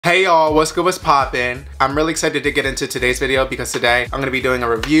Hey y'all, what's good, what's poppin'? I'm really excited to get into today's video because today I'm going to be doing a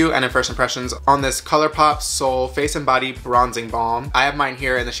review and first impressions on this Colourpop Soul Face and Body Bronzing Balm. I have mine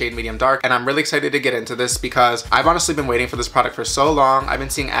here in the shade medium dark and I'm really excited to get into this because I've honestly been waiting for this product for so long. I've been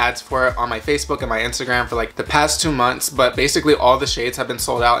seeing ads for it on my Facebook and my Instagram for like the past 2 months, but basically all the shades have been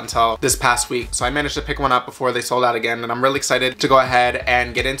sold out until this past week. So I managed to pick one up before they sold out again and I'm really excited to go ahead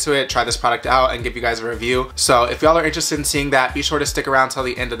and get into it, try this product out and give you guys a review. So if y'all are interested in seeing that, be sure to stick around till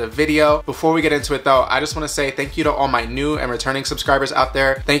the end of the video. Before we get into it though, I just want to say thank you to all my new and returning subscribers out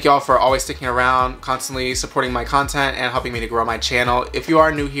there. Thank y'all for always sticking around, constantly supporting my content and helping me to grow my channel. If you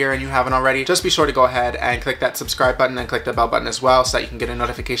are new here and you haven't already, just be sure to go ahead and click that subscribe button and click the bell button as well so that you can get a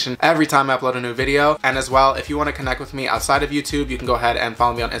notification every time I upload a new video. And as well, if you want to connect with me outside of YouTube, you can go ahead and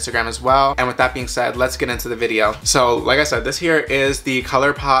follow me on Instagram as well. And with that being said, let's get into the video. So like I said, this here is the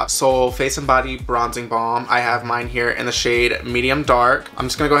Colourpop Soul Face and Body Bronzing Balm. I have mine here in the shade medium dark. I'm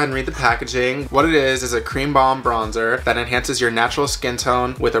just gonna go ahead and read the packaging. What it is a cream balm bronzer that enhances your natural skin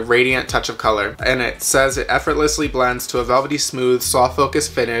tone with a radiant touch of color. And it says it effortlessly blends to a velvety smooth, soft focus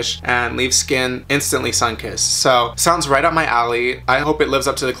finish and leaves skin instantly sun-kissed. So sounds right up my alley. I hope it lives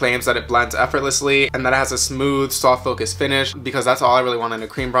up to the claims that it blends effortlessly and that it has a smooth, soft focus finish because that's all I really want in a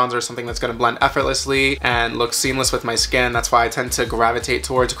cream bronzer, something that's gonna blend effortlessly and look seamless with my skin. That's why I tend to gravitate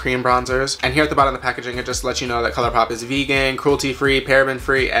towards cream bronzers. And here at the bottom of the packaging, it just lets you know that Colourpop is vegan, cruelty-free,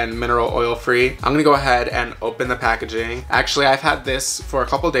 paraben-free, and mineral oil-free. I'm gonna go ahead and open the packaging. Actually, I've had this for a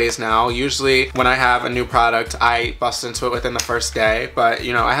couple days now. Usually when I have a new product, I bust into it within the first day, but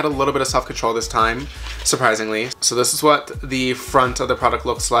you know, I had a little bit of self-control this time, surprisingly. So this is what the front of the product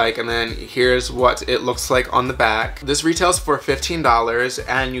looks like, and then here's what it looks like on the back. This retails for $15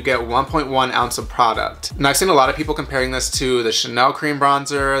 and you get 1.1 ounce of product. Now I've seen a lot of people comparing this to the Chanel cream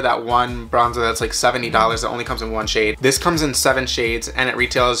bronzer, that one bronzer that's like $70 that only comes in one shade. This comes in 7 shades and it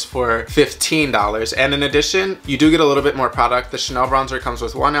retails for $15. And in addition, you do get a little bit more product. The Chanel bronzer comes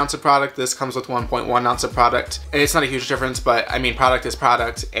with 1 ounce of product. This comes with 1.1 ounce of product. It's not a huge difference, but I mean, product is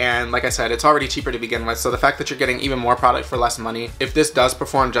product. And like I said, it's already cheaper to begin with. So the fact that you're getting even more product for less money, if this does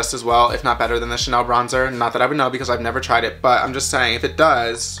perform just as well, if not better than the Chanel bronzer, not that I would know because I've never tried it, but I'm just saying if it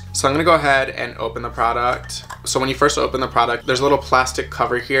does. So I'm gonna go ahead and open the product. So when you first open the product, there's a little plastic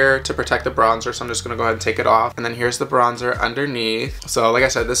cover here to protect the bronzer. So I'm just gonna go ahead and take it off. And then here's the bronzer underneath. So like I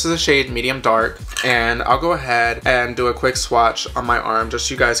said, this is a shade medium dark. And I'll go ahead and do a quick swatch on my arm just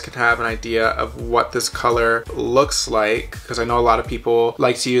so you guys can have an idea of what this color looks like. Because I know a lot of people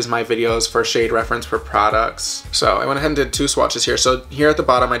like to use my videos for shade reference for products. So I went ahead and did 2 swatches here. So here at the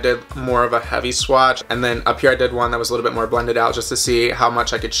bottom, I did more of a heavy swatch. And then up here, I did one that was a little bit more blended out just to see how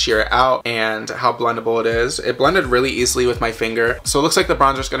much I could shear it out and how blendable it is. It blended really easily with my finger. So it looks like the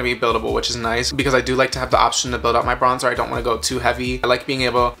bronzer is going to be buildable, which is nice because I do like to have the option to build up my bronzer. I don't want to go too heavy. I like being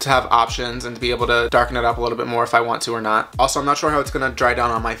able to have options and to be able to darken it up a little bit more if I want to or not. Also, I'm not sure how it's going to dry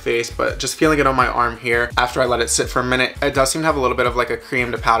down on my face, but just feeling it on my arm here after I let it sit for a minute, it does seem to have a little bit of like a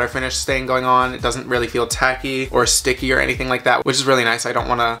cream to powder finish stain going on. It doesn't really feel tacky or sticky or anything like that, which is really nice. I don't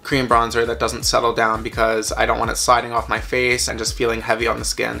want a cream bronzer that doesn't settle down because I don't want it sliding off my face and just feeling heavy on the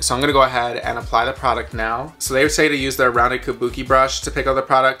skin. So I'm going to go ahead and apply the product now. So they would say to use their rounded kabuki brush to pick up the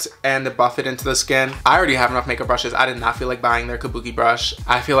product and to buff it into the skin. I already have enough makeup brushes. I did not feel like buying their kabuki brush.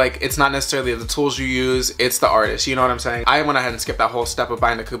 I feel like it's not necessarily the tools you use, it's the artist. You know what I'm saying? I went ahead and skipped that whole step of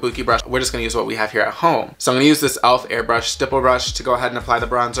buying the kabuki brush. We're just going to use what we have here at home. So I'm going to use this e.l.f. airbrush stipple brush to go ahead and apply the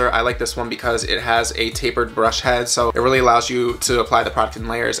bronzer. I like this one because it has a tapered brush head, so it really allows you to apply the product in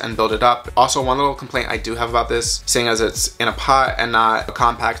layers and build it up. Also, one little complaint I do have about this, seeing as it's in a pot and not a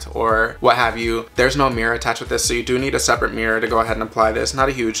compact or what have you, there's no mirror attached with this, so you do need a separate mirror to go ahead and apply this. Not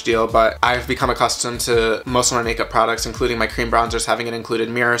a huge deal, but I've become accustomed to most of my makeup products, including my cream bronzers, having an included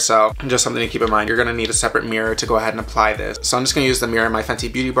mirror, so just something to keep in mind. You're gonna need a separate mirror to go ahead and apply this. So I'm just gonna use the mirror in my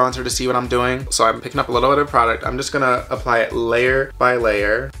Fenty Beauty bronzer to see what I'm doing. So I'm picking up a little bit of product. I'm just gonna apply it layer by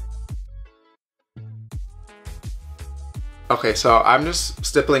layer. Okay, so I'm just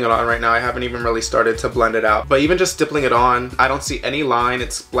stippling it on right now. I haven't even really started to blend it out. But even just stippling it on, I don't see any line.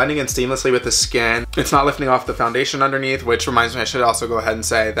 It's blending in seamlessly with the skin. It's not lifting off the foundation underneath, which reminds me I should also go ahead and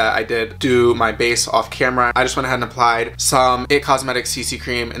say that I did do my base off camera. I just went ahead and applied some IT Cosmetics CC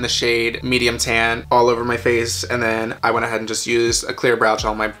cream in the shade medium tan all over my face. And then I went ahead and just used a clear brow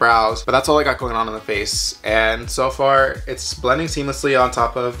gel on my brows. But that's all I got going on in the face. And so far, it's blending seamlessly on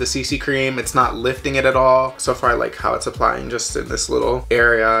top of the CC cream. It's not lifting it at all. So far, I like how it's applying just in this little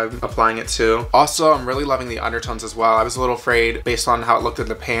area I'm applying it to. Also, I'm really loving the undertones as well. I was a little afraid based on how it looked in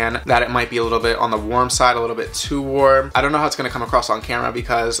the pan that it might be a little bit on the warm side, a little bit too warm. I don't know how it's gonna come across on camera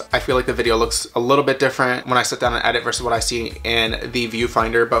because I feel like the video looks a little bit different when I sit down and edit versus what I see in the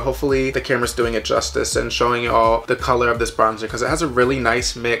viewfinder, but hopefully the camera's doing it justice and showing you all the color of this bronzer because it has a really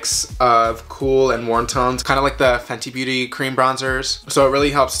nice mix of cool and warm tones, kind of like the Fenty Beauty cream bronzers. So it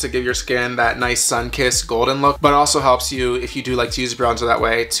really helps to give your skin that nice sun-kissed golden look, but also helps you, if you do like to use bronzer that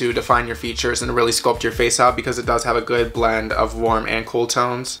way, to define your features and really sculpt your face out because it does have a good blend of warm and cool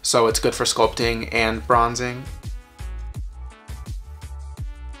tones. So it's good for sculpting and bronzing.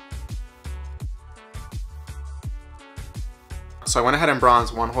 So I went ahead and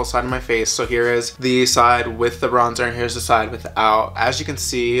bronzed one whole side of my face. So here is the side with the bronzer and here's the side without. As you can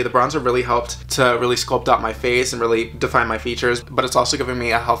see, the bronzer really helped to really sculpt out my face and really define my features, but it's also giving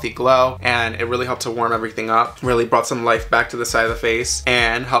me a healthy glow and it really helped to warm everything up, really brought some life back to the side of the face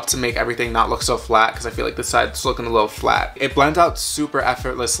and helped to make everything not look so flat because I feel like the side's looking a little flat. It blends out super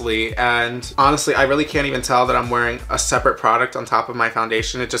effortlessly and honestly, I really can't even tell that I'm wearing a separate product on top of my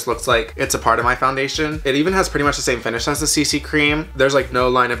foundation. It just looks like it's a part of my foundation. It even has pretty much the same finish as the CC cream. There's like no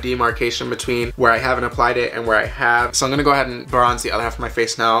line of demarcation between where I haven't applied it and where I have. So I'm gonna go ahead and bronze the other half of my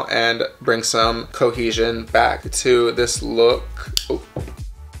face now and bring some cohesion back to this look. Oh.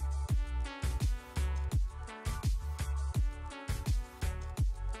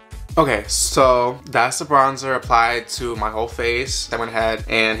 Okay, so that's the bronzer applied to my whole face. I went ahead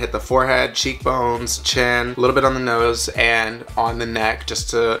and hit the forehead, cheekbones, chin, a little bit on the nose, and on the neck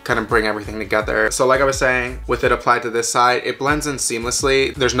just to kind of bring everything together. So like I was saying, with it applied to this side, it blends in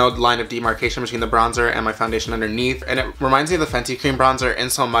seamlessly. There's no line of demarcation between the bronzer and my foundation underneath, and it reminds me of the Fenty Cream bronzer in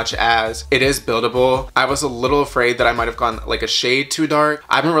so much as it is buildable. I was a little afraid that I might have gone like a shade too dark.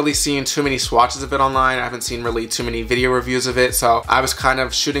 I haven't really seen too many swatches of it online. I haven't seen really too many video reviews of it, so I was kind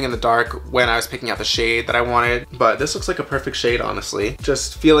of shooting in the dark when I was picking out the shade that I wanted, but this looks like a perfect shade, honestly.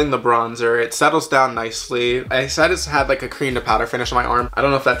 Just feeling the bronzer, it settles down nicely. I said it's had like a cream to powder finish on my arm. I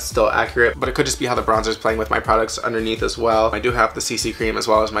don't know if that's still accurate, but it could just be how the bronzer is playing with my products underneath as well. I do have the CC cream as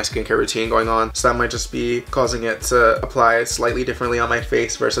well as my skincare routine going on, so that might just be causing it to apply slightly differently on my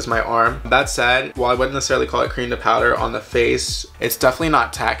face versus my arm. That said, while I wouldn't necessarily call it cream to powder on the face, it's definitely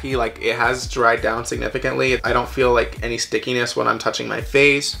not tacky. Like, it has dried down significantly. I don't feel like any stickiness when I'm touching my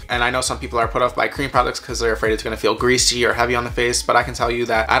face, and I know some people are put off by cream products because they're afraid it's going to feel greasy or heavy on the face, but I can tell you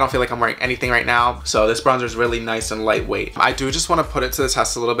that I don't feel like I'm wearing anything right now. So this bronzer is really nice and lightweight. I do just want to put it to the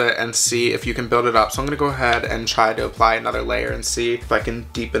test a little bit and see if you can build it up. So I'm going to go ahead and try to apply another layer and see if I can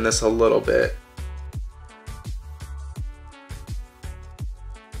deepen this a little bit.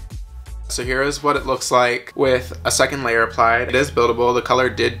 So here is what it looks like with a second layer applied. It is buildable. The color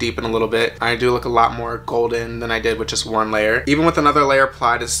did deepen a little bit. I do look a lot more golden than I did with just one layer. Even with another layer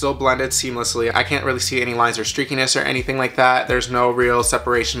applied, it's still blended seamlessly. I can't really see any lines or streakiness or anything like that. There's no real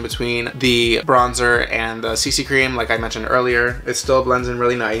separation between the bronzer and the CC cream like I mentioned earlier. It still blends in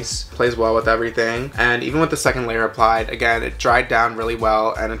really nice, plays well with everything. And even with the second layer applied, again, it dried down really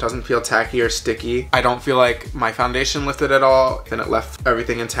well and it doesn't feel tacky or sticky. I don't feel like my foundation lifted at all, and it left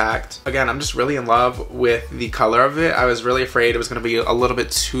everything intact. Again, I'm just really in love with the color of it. I was really afraid it was going to be a little bit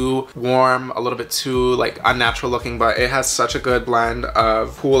too warm, a little bit too like unnatural looking, but it has such a good blend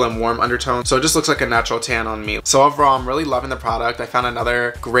of cool and warm undertones, so it just looks like a natural tan on me. So overall, I'm really loving the product. I found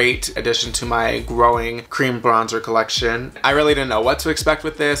another great addition to my growing cream bronzer collection. I really didn't know what to expect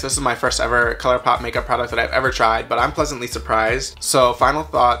with this. This is my first ever Colourpop makeup product that I've ever tried, but I'm pleasantly surprised. So final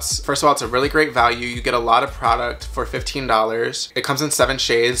thoughts. First of all, it's a really great value. You get a lot of product for $15. It comes in 7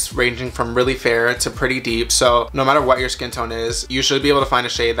 shades ranging from really fair to pretty deep, so no matter what your skin tone is, you should be able to find a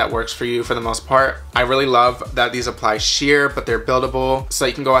shade that works for you for the most part. I really love that these apply sheer, but they're buildable, so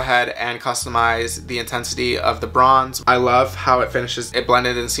you can go ahead and customize the intensity of the bronze. I love how it finishes. It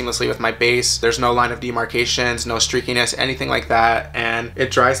blended in seamlessly with my base. There's no line of demarcations, no streakiness, anything like that, and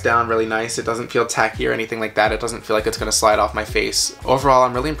it dries down really nice. It doesn't feel tacky or anything like that. It doesn't feel like it's gonna slide off my face. Overall,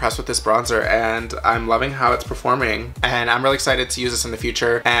 I'm really impressed with this bronzer and I'm loving how it's performing, and I'm really excited to use this in the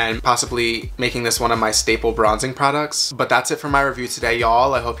future and possibly making this one of my staple bronzing products. But that's it for my review today,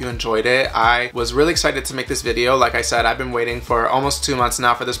 y'all. I hope you enjoyed it. I was really excited to make this video. Like I said, I've been waiting for almost 2 months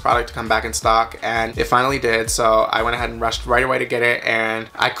now for this product to come back in stock, and it finally did, so I went ahead and rushed right away to get it, and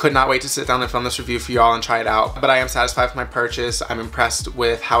I could not wait to sit down and film this review for y'all and try it out. But I am satisfied with my purchase. I'm impressed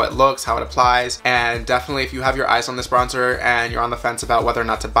with how it looks, how it applies, and definitely if you have your eyes on this bronzer and you're on the fence about whether or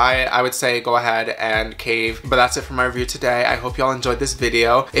not to buy it, I would say go ahead and cave. But that's it for my review today. I hope y'all enjoyed this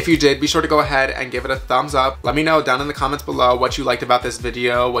video. If you did, did, be sure to go ahead and give it a thumbs up. Let me know down in the comments below what you liked about this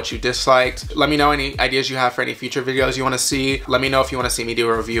video, what you disliked. Let me know any ideas you have for any future videos you want to see. Let me know if you want to see me do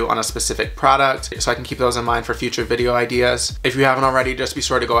a review on a specific product so I can keep those in mind for future video ideas. If you haven't already, just be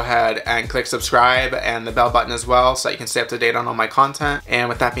sure to go ahead and click subscribe and the bell button as well so that you can stay up to date on all my content. And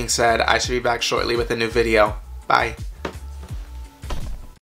with that being said, I should be back shortly with a new video. Bye.